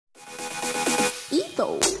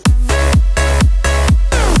Etho.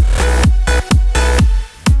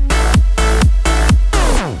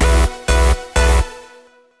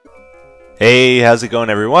 Hey, how's it going,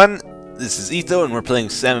 everyone? This is Etho, and we're playing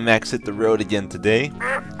Sam & Max Hit the Road again today.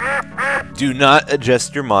 Do not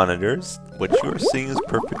adjust your monitors. What you are seeing is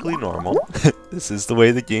perfectly normal. This is the way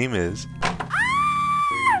the game is.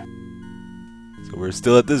 So we're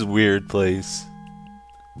still at this weird place.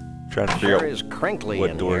 Trying to figure out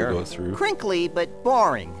what door to go through. Crinkly, but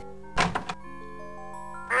boring.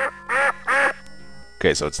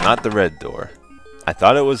 Okay, so it's not the red door. I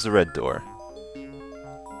thought it was the red door.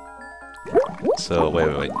 So,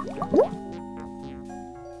 wait.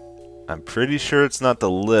 I'm pretty sure it's not the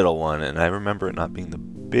little one, and I remember it not being the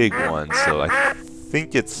big one, so I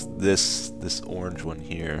think it's this orange one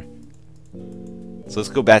here. So let's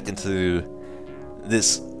go back into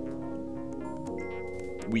this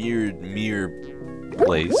weird mirror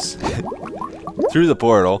place through the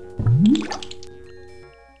portal.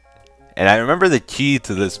 And I remember the key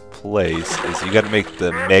to this place is you gotta make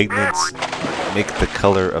the magnets make the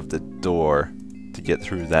color of the door to get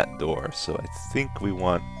through that door. So I think we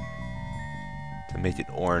want to make it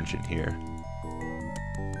orange in here.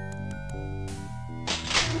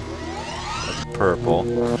 That's purple.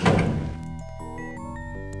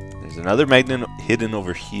 There's another magnet hidden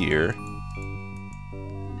over here.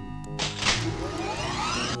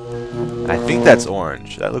 I think that's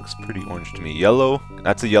orange. That looks pretty orange to me. Yellow,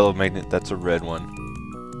 that's a yellow magnet, that's a red one.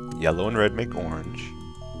 Yellow and red make orange.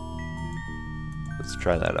 Let's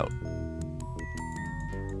try that out.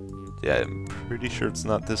 Yeah, I'm pretty sure it's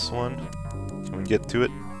not this one. Can we get to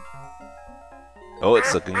it? Oh,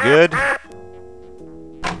 it's looking good.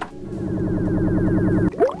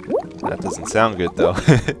 That doesn't sound good, though.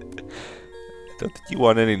 I don't think you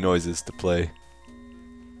want any noises to play.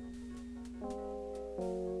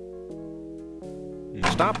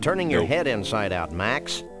 Stop turning your head inside out,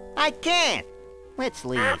 Max. I can't. Let's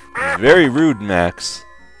leave. It's very rude, Max.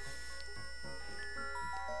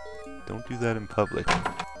 Don't do that in public.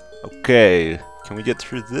 Okay, can we get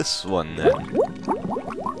through this one then?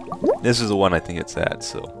 This is the one I think it's at,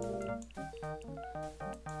 so...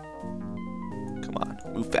 Come on,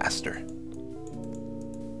 move faster.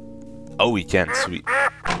 Oh, we can, sweet.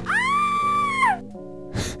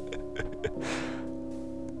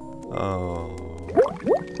 Oh...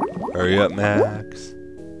 Hurry up, Max.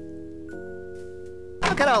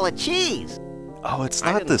 Look at all the cheese. Oh, it's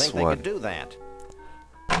not this one. I didn't think they could do that.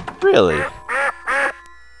 Really?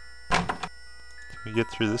 Can we get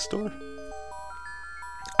through this door?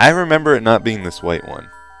 I remember it not being this white one.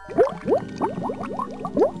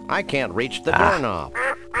 I can't reach the doorknob.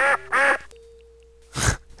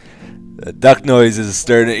 The duck noise is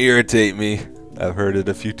starting to irritate me. I've heard it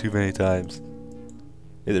a few too many times.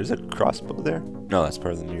 Hey, there's a crossbow there? No, that's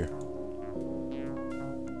part of the mirror.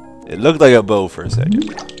 It looked like a bow for a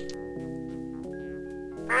second.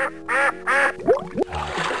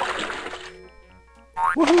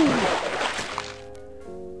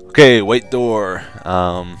 Okay, white door.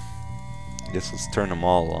 Guess let's turn them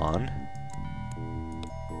all on.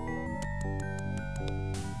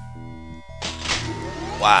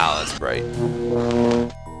 Wow, that's bright.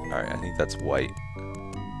 Alright, I think that's white.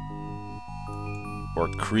 Or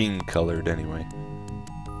cream colored anyway.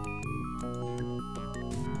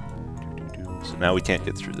 So now we can't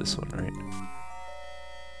get through this one, right?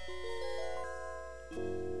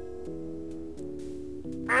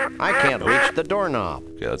 I can't reach the doorknob.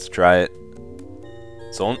 Okay, let's try it.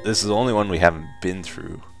 This is the only one we haven't been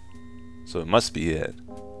through. So it must be it.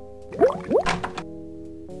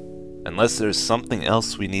 Unless there's something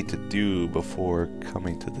else we need to do before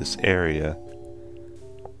coming to this area.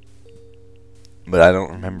 But I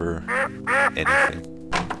don't remember anything.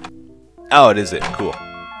 Oh, it is it. Cool.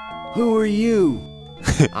 Who are you?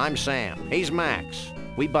 I'm Sam. He's Max.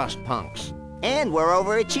 We bust punks. And we're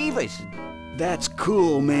overachievers. That's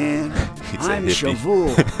cool, man. I'm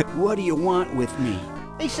Shavul. What do you want with me?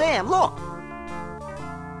 Hey, Sam, look.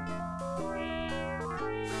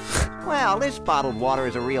 Well, this bottled water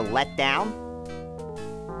is a real letdown.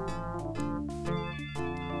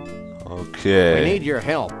 Okay. We need your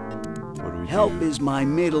help. What do we Help do? is my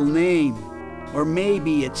middle name. Or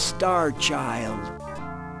maybe it's Star Child.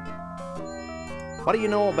 What do you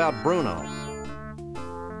know about Bruno?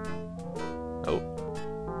 Oh.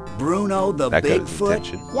 Bruno the That got his Bigfoot?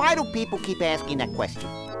 attention. Why do people keep asking that question?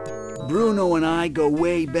 Bruno and I go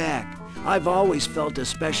way back. I've always felt a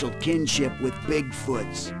special kinship with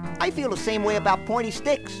Bigfoots. I feel the same way about pointy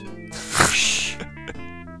sticks. Shh!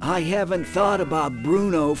 I haven't thought about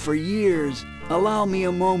Bruno for years. Allow me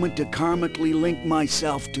a moment to karmically link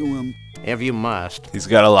myself to him. If you must. He's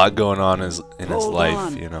got a lot going on in his Hold life,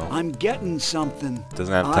 on. you know. I'm getting something.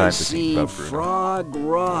 Doesn't have I time to think see about Bruno. Frog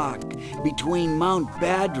Rock between Mount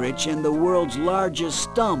Badrich and the world's largest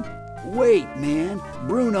stump. Wait, man.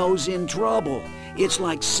 Bruno's in trouble. It's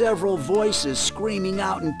like several voices screaming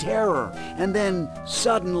out in terror and then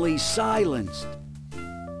suddenly silenced.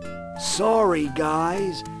 Sorry,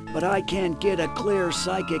 guys, but I can't get a clear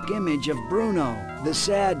psychic image of Bruno. The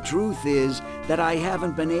sad truth is that I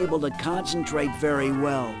haven't been able to concentrate very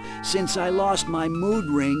well since I lost my mood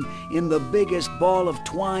ring in the biggest ball of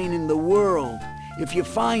twine in the world. If you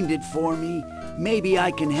find it for me, maybe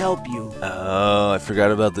I can help you. Oh, I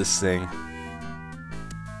forgot about this thing.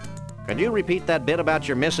 Could you repeat that bit about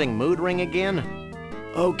your missing mood ring again?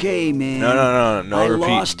 Okay, man. No, I repeat.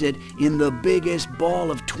 lost it in the biggest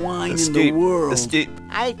ball of twine Escape, in the world. escape.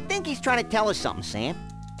 I think he's trying to tell us something, Sam.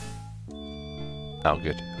 Oh,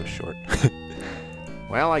 good. It was short.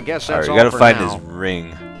 Well, I guess Alright, that's we all gotta for find now. his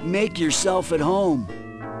ring. Make yourself at home.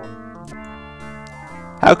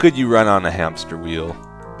 How could you run on a hamster wheel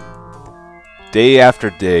day after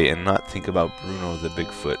day and not think about Bruno the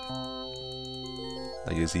Bigfoot?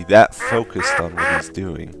 Like, is he that focused on what he's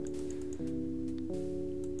doing?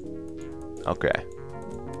 Okay.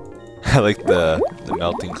 I like the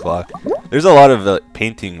melting clock. There's a lot of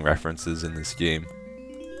painting references in this game.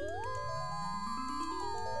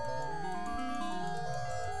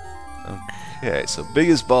 Okay, so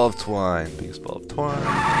biggest ball of twine, biggest ball of twine.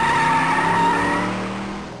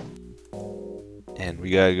 And we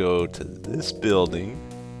gotta go to this building.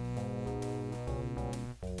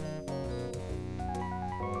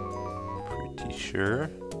 Pretty sure.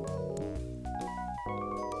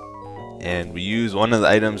 And we use one of the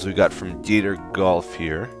items we got from Gator Golf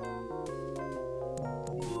here.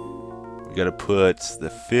 We gotta put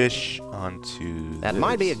the fish onto That this.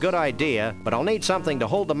 might be a good idea, but I'll need something to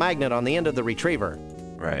hold the magnet on the end of the retriever.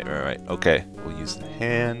 Right. Okay, we'll use the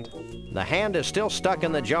hand. The hand is still stuck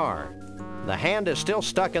in the jar. The hand is still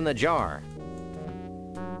stuck in the jar.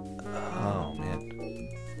 Oh, man.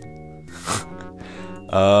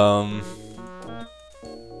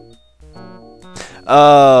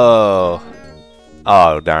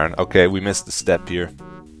 Oh, darn. Okay, we missed a step here.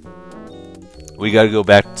 We gotta go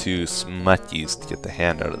back to Smutty's to get the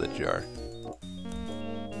hand out of the jar.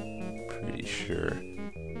 Pretty sure.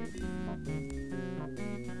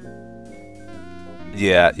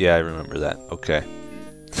 Yeah, I remember that. Okay.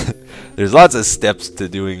 There's lots of steps to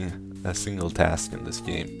doing a single task in this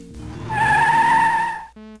game.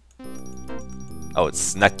 Oh,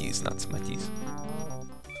 it's Snuckies, not Smutties.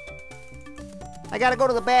 I gotta go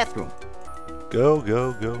to the bathroom. Go.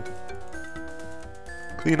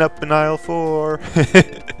 Clean up in aisle 4.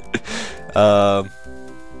 Are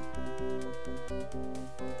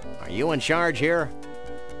you in charge here?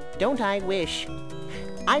 Don't I wish?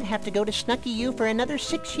 I'd have to go to Snucky U for another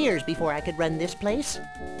 6 years before I could run this place.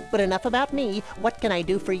 But enough about me. What can I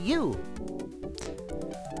do for you?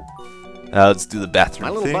 Let's do the bathroom My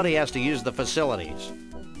little thing. buddy has to use the facilities.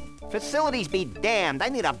 Facilities be damned. I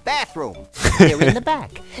need a bathroom. They're in the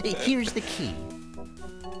back. Here's the key.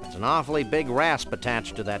 There's an awfully big rasp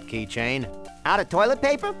attached to that keychain. Out of toilet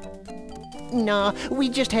paper? No, we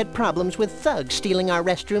just had problems with thugs stealing our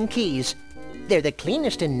restroom keys. They're the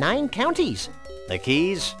cleanest in 9 counties. The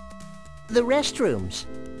keys? The restrooms.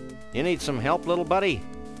 You need some help, little buddy?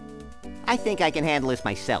 I think I can handle this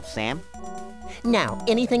myself, Sam. Now,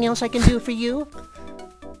 anything else I can do for you?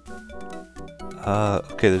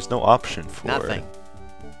 Okay, there's no option for Nothing. it.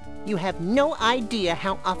 You have no idea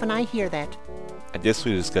how often I hear that. I guess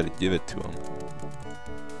we just gotta give it to him.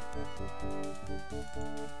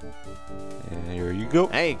 And here you go.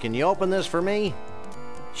 Hey, can you open this for me?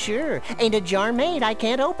 Sure, ain't a jar made I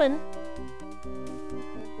can't open.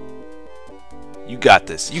 You got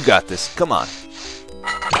this. Come on.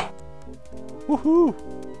 Woohoo!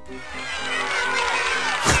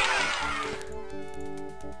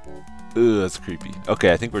 Ooh, that's creepy.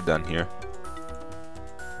 Okay, I think we're done here.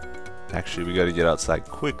 Actually, we gotta get outside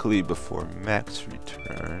quickly before Max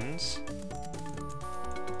returns.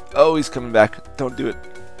 Oh, he's coming back. Don't do it.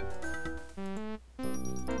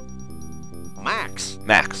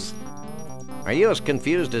 Max. Are you as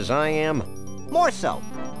confused as I am? More so.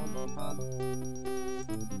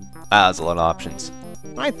 That's a lot of options.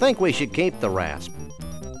 I think we should keep the rasp.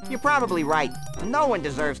 You're probably right. No one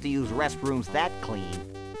deserves to use restrooms that clean.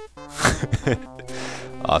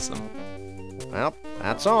 Awesome. Well,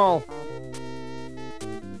 that's all.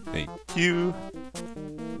 Thank you.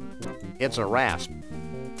 It's a rasp.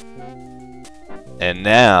 And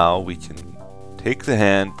now we can take the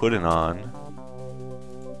hand, put it on.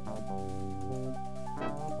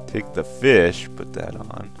 Take the fish, put that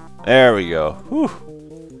on. There we go. Whew.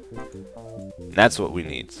 That's what we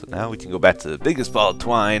need. So now we can go back to the biggest ball of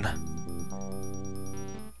twine.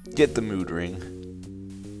 Get the mood ring.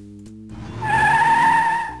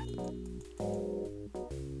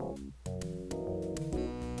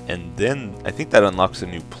 And then I think that unlocks a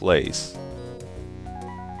new place.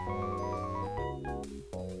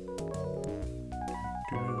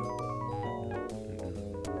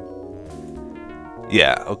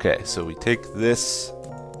 Yeah, okay, so we take this,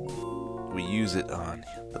 we use it on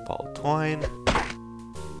the ball of twine.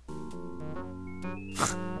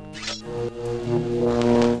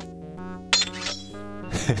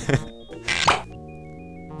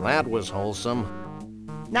 That was wholesome.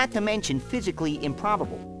 Not to mention physically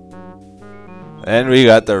improbable. And we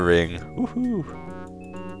got the ring. Woohoo!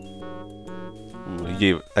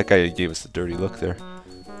 Ooh, that guy gave us a dirty look there.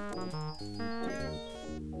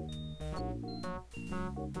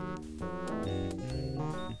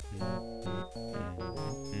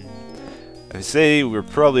 I say we're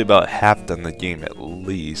probably about half done the game at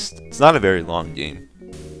least. It's not a very long game.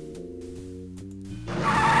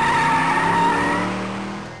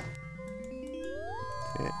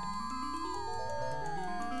 Okay.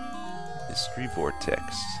 Mystery Vortex.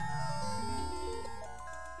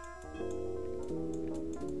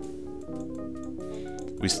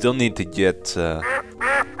 We still need to get the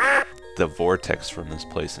vortex from this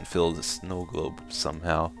place and fill the snow globe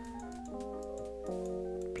somehow.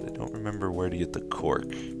 I don't remember where to get the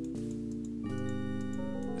cork.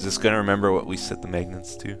 Is this gonna remember what we set the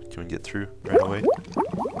magnets to? Can we get through right away?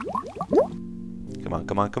 Come on,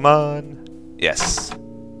 come on, come on! Yes!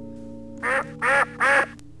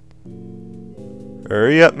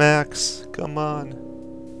 Hurry up, Max! Come on!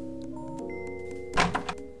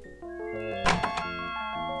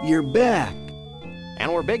 You're back.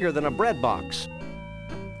 And we're bigger than a bread box.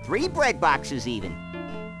 3 bread boxes even.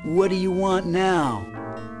 What do you want now?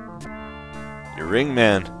 Your ring,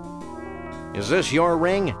 man. Is this your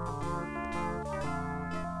ring?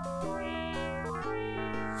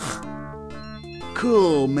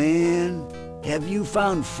 Cool, man. Have you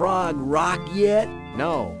found Frog Rock yet?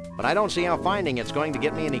 No, but I don't see how finding it's going to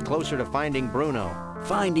get me any closer to finding Bruno.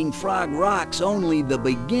 Finding Frog Rock's only the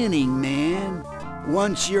beginning, man.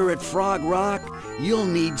 Once you're at Frog Rock, you'll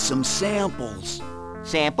need some samples.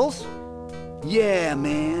 Samples? Yeah,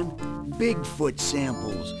 man. Bigfoot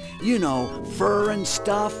samples. You know, fur and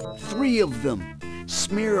stuff. 3 of them.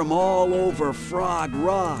 Smear 'em all over Frog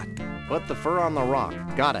Rock. Put the fur on the rock.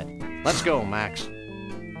 Got it. Let's go, Max.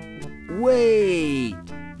 Wait!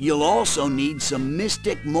 You'll also need some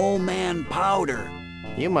Mystic Mole Man powder.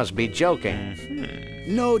 You must be joking.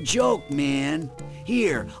 No joke, man.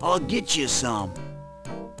 Here, I'll get you some.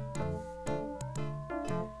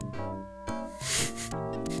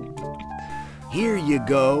 Here you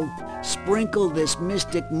go. Sprinkle this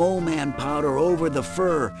Mystic Mole Man powder over the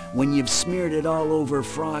fur when you've smeared it all over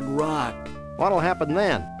Frog Rock. What'll happen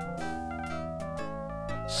then?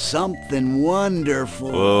 Something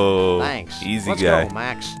wonderful. Whoa. Thanks. Easy Let's guy. go,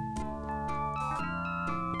 Max.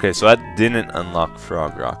 Okay, so that didn't unlock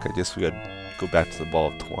Frog Rock. I guess we gotta go back to the ball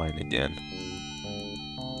of twine again.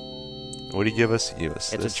 What did he give us? He gave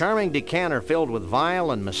us It's this. a charming decanter filled with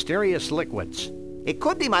vile and mysterious liquids. It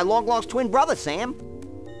could be my long-lost twin brother, Sam.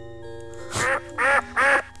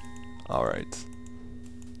 Alright.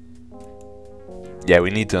 Yeah, we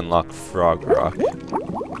need to unlock Frog Rock.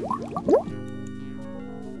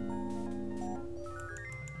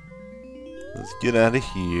 Let's get out of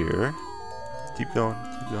here. Keep going,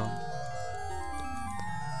 keep going.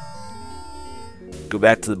 Go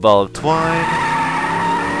back to the ball of twine.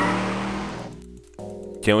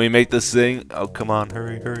 Can we make this thing? Oh, come on,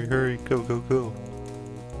 hurry, hurry, hurry. Go, go, go.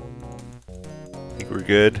 Think we're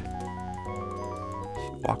good? She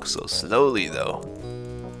walks so slowly, though.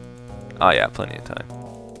 Oh, yeah, plenty of time.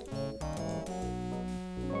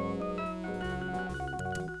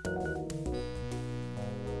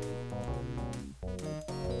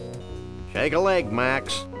 Shake a leg,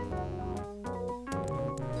 Max.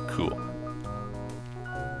 Cool.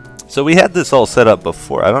 So we had this all set up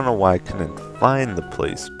before. I don't know why I couldn't find the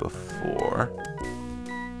place before.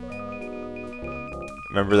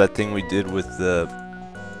 Remember that thing we did with the...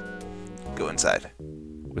 Go inside.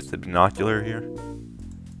 With the binocular here?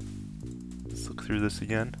 Let's look through this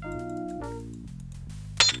again.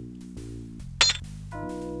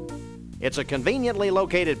 It's a conveniently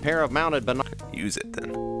located pair of mounted binoculars. Use it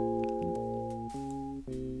then.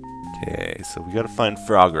 Okay, so we gotta find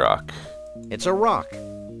Frog Rock. It's a rock.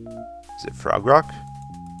 Is it Frog Rock?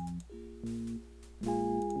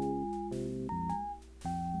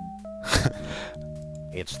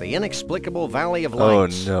 It's the inexplicable Valley of Oh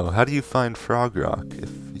Lights. no, how do you find Frog Rock if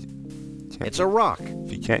you can't, It's a rock.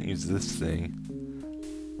 if you can't use this thing?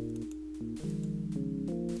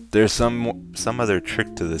 There's some other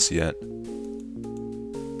trick to this yet.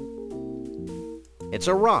 It's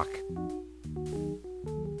a rock.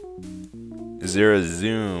 Is there a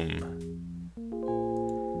zoom?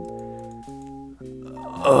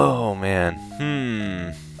 Oh man.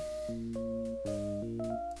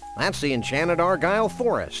 That's the enchanted Argyle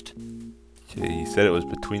Forest. Okay, you said it was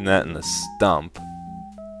between that and the stump,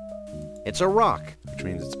 It's a rock. which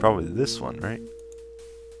means it's probably this one, right?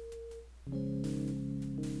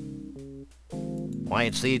 Why,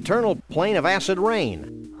 it's the eternal plain of acid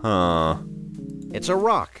rain. Huh. It's a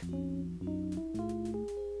rock.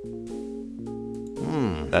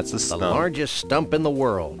 That's a The stump. largest stump in the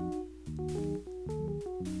world.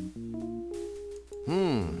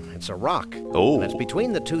 It's a rock. Oh. And it's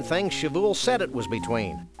between the two things Shavul said it was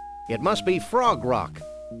between. It must be Frog Rock.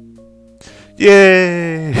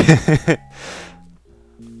 Yay!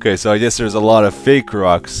 Okay, so I guess there's a lot of fake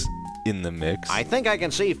rocks in the mix. I think I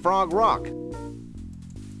can see Frog Rock.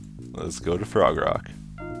 Let's go to Frog Rock.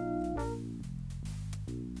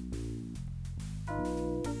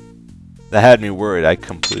 That had me worried. I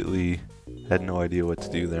completely had no idea what to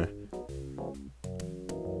do there.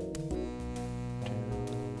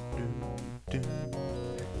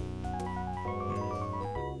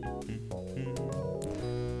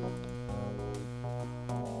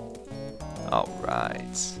 All right.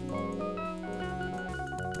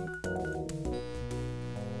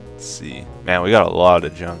 Let's see. Man, we got a lot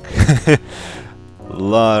of junk. A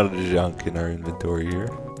lot of junk in our inventory here.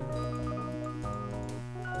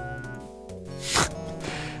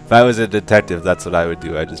 If I was a detective, that's what I would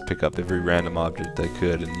do. I'd just pick up every random object I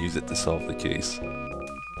could and use it to solve the case.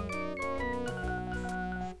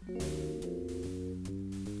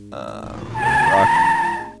 Rock.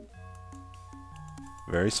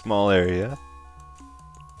 Very small area.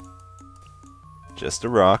 Just a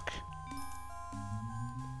rock.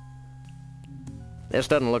 This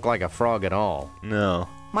doesn't look like a frog at all. No.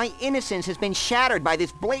 My innocence has been shattered by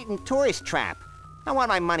this blatant tourist trap. I want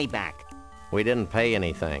my money back. We didn't pay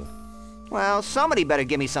anything. Well, somebody better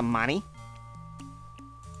give me some money.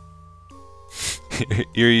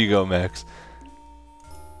 Here you go, Max.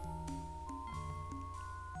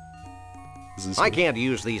 I can't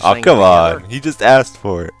use these Oh, things come together. on. He just asked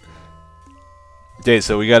for it. Okay,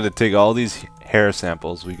 so we got to take all these hair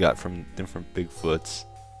samples we got from different Bigfoots.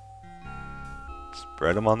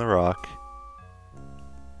 Spread them on the rock.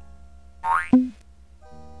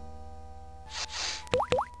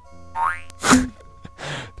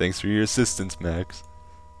 Thanks for your assistance, Max.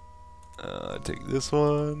 Take this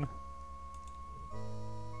one.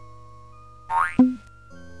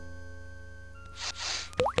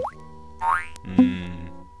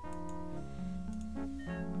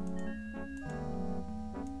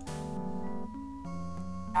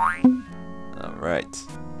 Alright.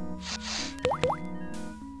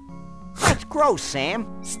 That's gross,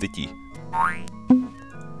 Sam. Sticky.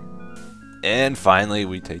 And finally,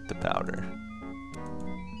 we take the powder.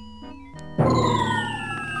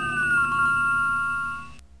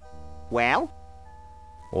 Well?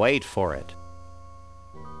 Wait for it.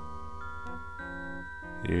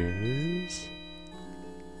 Here's...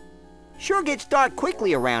 Sure gets dark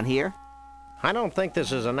quickly around here. I don't think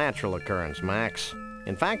this is a natural occurrence, Max.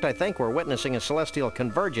 In fact, I think we're witnessing a celestial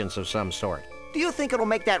convergence of some sort. Do you think it'll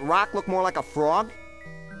make that rock look more like a frog?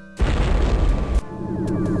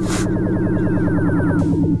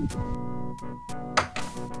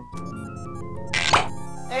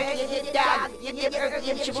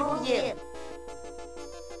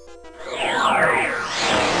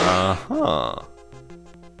 Uh-huh.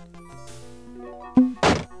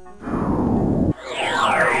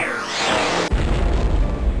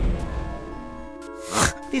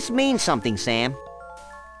 This means something, Sam.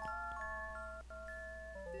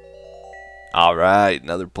 Alright,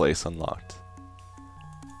 another place unlocked.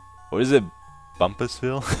 What is it?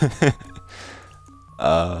 Bumpusville?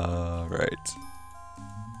 Right.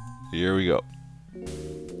 Here we go.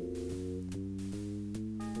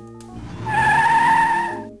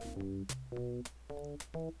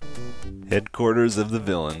 Headquarters of the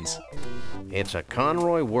villains. It's a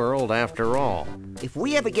Conroy world after all. If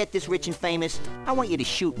we ever get this rich and famous, I want you to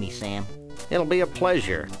shoot me, Sam. It'll be a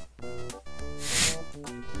pleasure.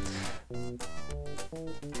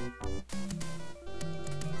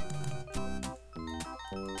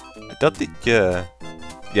 I don't think, yeah,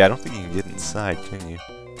 I don't think you can get inside, can you?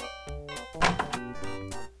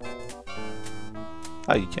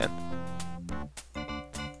 Oh, you can.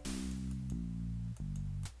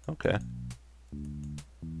 Okay.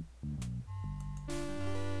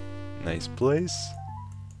 Nice place.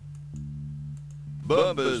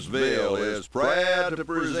 Bumpusville is proud to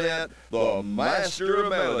present the master of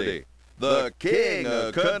melody, the king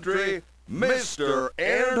of country, Mr.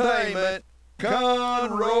 Entertainment,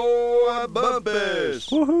 Conroy Bumpus.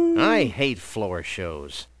 Woohoo! I hate floor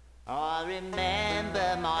shows. I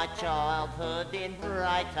remember my childhood in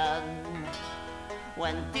Brighton,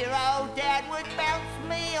 when dear old Dad would bounce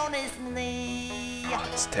me on his knee. Oh,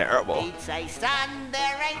 it's terrible. He'd say, son,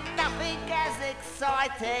 there ain't nothing as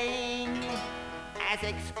exciting as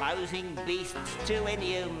exposing beasts to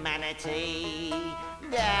inhumanity.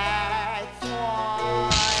 That's why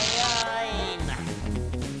I'm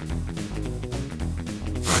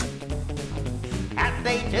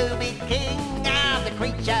happy to be king of the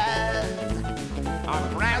creatures.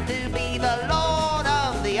 I'm proud to be the lord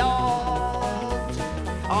of the old.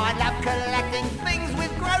 I love collecting things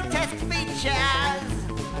with grotesque features.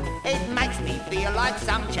 It makes me feel like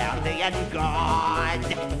some Chaldean god.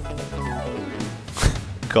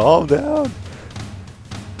 Calm down.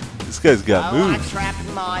 This guy's got I moves. trapped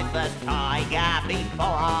my first tiger before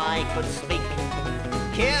I could speak.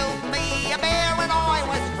 Killed me a bear when I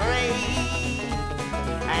was 3.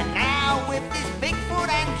 And now with this bigfoot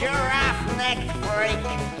and giraffe-necked freak,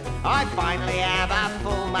 I finally have a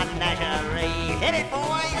full menagerie. Hit it,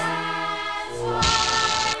 boys! That's why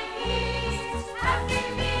he's happy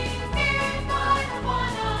being feared by the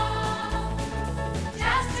one all.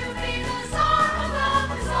 Just to be the czar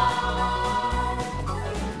above us all.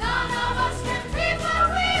 None of us can be what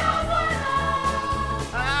we are one all.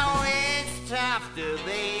 Oh, it's tough to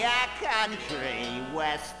be a country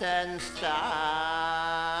western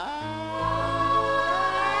star.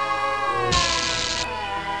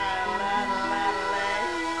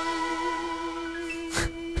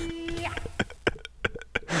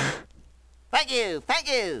 Thank you, thank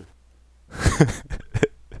you.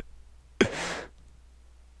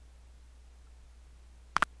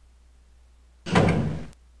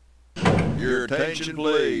 Your attention,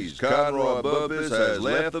 please. Conroy Bumpus has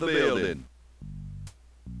left the building.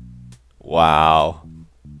 Wow.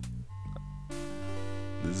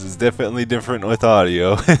 This is definitely different with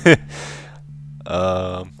audio.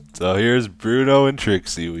 So here's Bruno and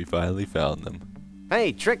Trixie. We finally found them.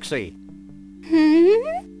 Hey, Trixie.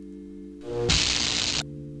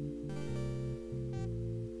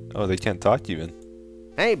 Oh, they can't talk even.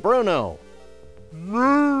 Hey, Bruno.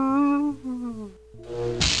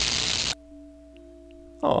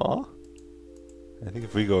 Aw. I think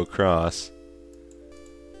if we go across...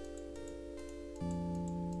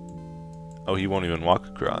 Oh, he won't even walk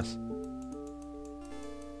across.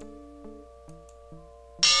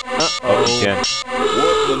 Oh, he can.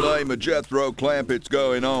 What in the name of Jethro Clampett's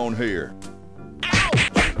going on here?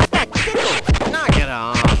 That tickle! Knock it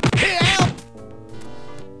off. Help!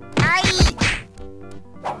 Aye!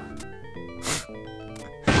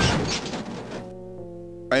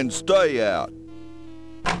 And stay out.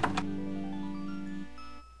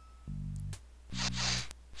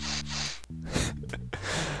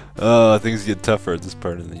 Oh, things get tougher at this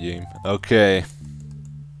part of the game. Okay.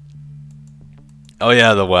 Oh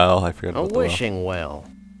yeah, the well. I forgot A about the well. wishing well.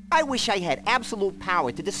 I wish I had absolute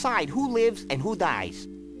power to decide who lives and who dies.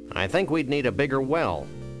 I think we'd need a bigger well.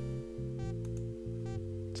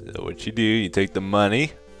 So what you do, you take the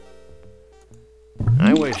money.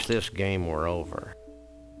 I wish this game were over.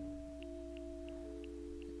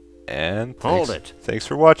 And Hold thanks, it. Thanks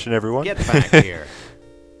for watching, everyone. Get back here.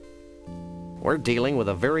 We're dealing with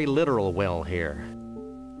a very literal well here.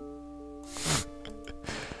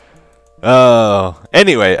 Oh,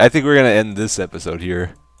 anyway, I think we're going to end this episode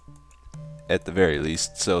here. At the very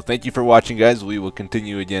least. So thank you for watching, guys. We will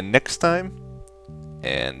continue again next time.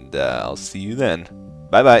 And I'll see you then.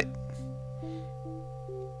 Bye-bye.